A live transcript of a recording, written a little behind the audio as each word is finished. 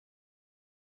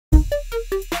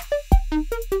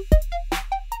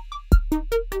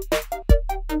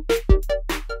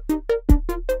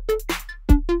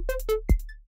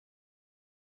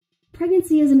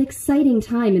Pregnancy is an exciting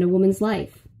time in a woman's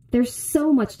life. There's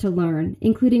so much to learn,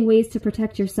 including ways to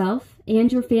protect yourself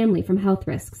and your family from health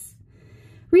risks.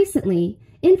 Recently,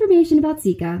 information about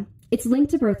Zika, its link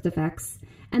to birth defects,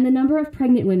 and the number of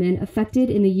pregnant women affected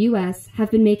in the U.S.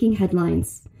 have been making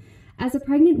headlines. As a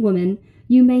pregnant woman,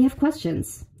 you may have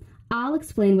questions. I'll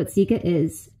explain what Zika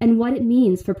is and what it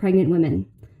means for pregnant women.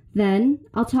 Then,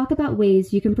 I'll talk about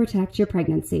ways you can protect your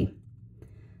pregnancy.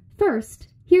 First,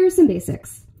 here are some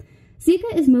basics.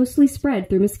 Zika is mostly spread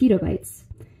through mosquito bites.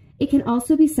 It can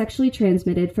also be sexually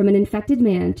transmitted from an infected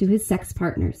man to his sex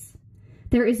partners.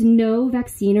 There is no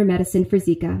vaccine or medicine for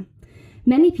Zika.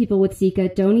 Many people with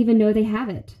Zika don't even know they have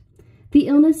it. The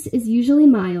illness is usually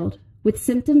mild, with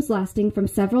symptoms lasting from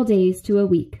several days to a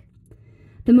week.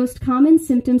 The most common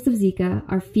symptoms of Zika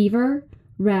are fever,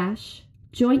 rash,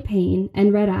 joint pain,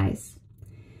 and red eyes.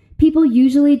 People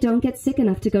usually don't get sick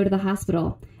enough to go to the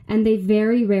hospital, and they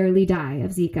very rarely die of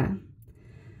Zika.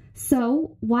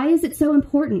 So, why is it so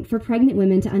important for pregnant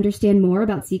women to understand more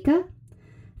about Zika?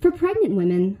 For pregnant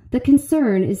women, the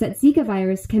concern is that Zika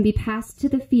virus can be passed to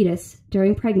the fetus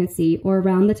during pregnancy or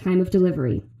around the time of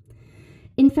delivery.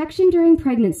 Infection during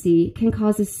pregnancy can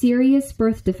cause a serious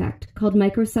birth defect called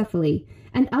microcephaly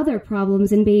and other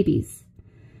problems in babies.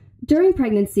 During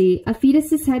pregnancy, a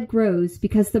fetus's head grows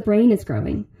because the brain is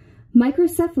growing.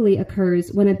 Microcephaly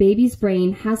occurs when a baby's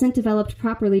brain hasn't developed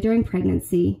properly during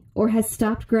pregnancy or has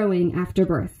stopped growing after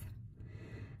birth.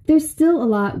 There's still a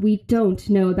lot we don't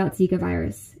know about Zika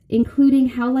virus, including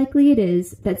how likely it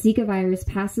is that Zika virus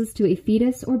passes to a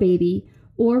fetus or baby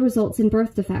or results in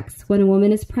birth defects when a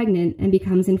woman is pregnant and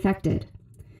becomes infected.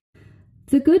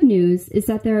 The good news is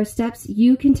that there are steps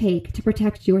you can take to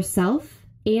protect yourself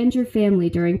and your family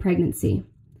during pregnancy.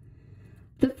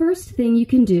 The first thing you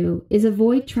can do is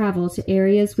avoid travel to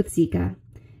areas with Zika.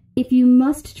 If you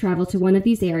must travel to one of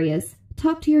these areas,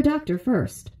 talk to your doctor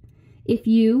first. If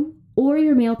you or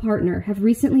your male partner have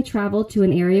recently traveled to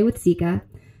an area with Zika,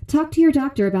 talk to your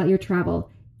doctor about your travel,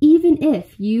 even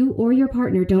if you or your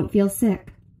partner don't feel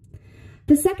sick.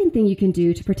 The second thing you can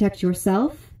do to protect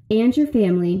yourself and your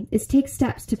family is take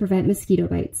steps to prevent mosquito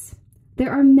bites.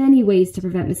 There are many ways to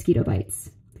prevent mosquito bites.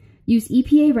 Use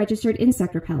EPA-registered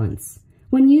insect repellents.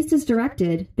 When used as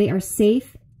directed, they are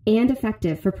safe and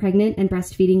effective for pregnant and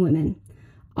breastfeeding women.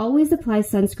 Always apply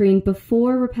sunscreen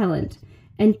before repellent,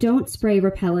 and don't spray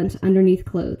repellent underneath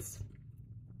clothes.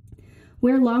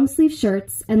 Wear long-sleeve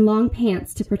shirts and long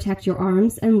pants to protect your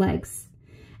arms and legs.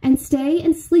 And stay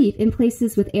and sleep in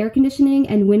places with air conditioning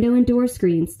and window and door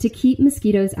screens to keep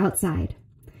mosquitoes outside.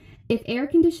 If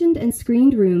air-conditioned and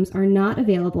screened rooms are not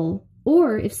available,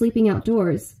 or if sleeping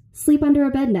outdoors, sleep under a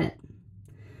bed net.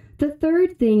 The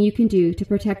third thing you can do to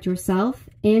protect yourself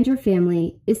and your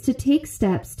family is to take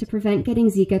steps to prevent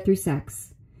getting Zika through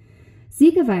sex.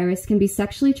 Zika virus can be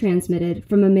sexually transmitted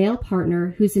from a male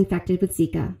partner who's infected with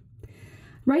Zika.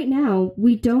 Right now,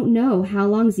 we don't know how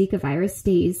long Zika virus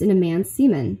stays in a man's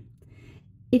semen.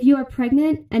 If you are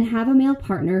pregnant and have a male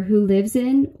partner who lives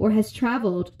in or has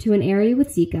traveled to an area with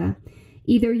Zika,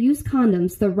 either use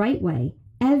condoms the right way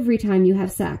every time you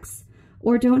have sex,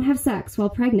 or don't have sex while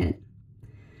pregnant.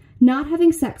 Not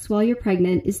having sex while you're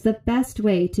pregnant is the best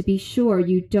way to be sure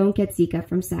you don't get Zika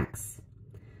from sex.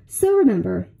 So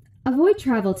remember, avoid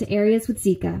travel to areas with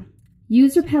Zika,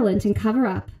 use repellent and cover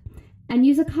up, and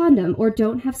use a condom or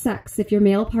don't have sex if your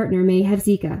male partner may have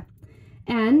Zika.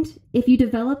 And if you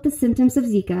develop the symptoms of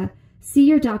Zika, see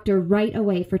your doctor right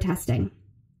away for testing.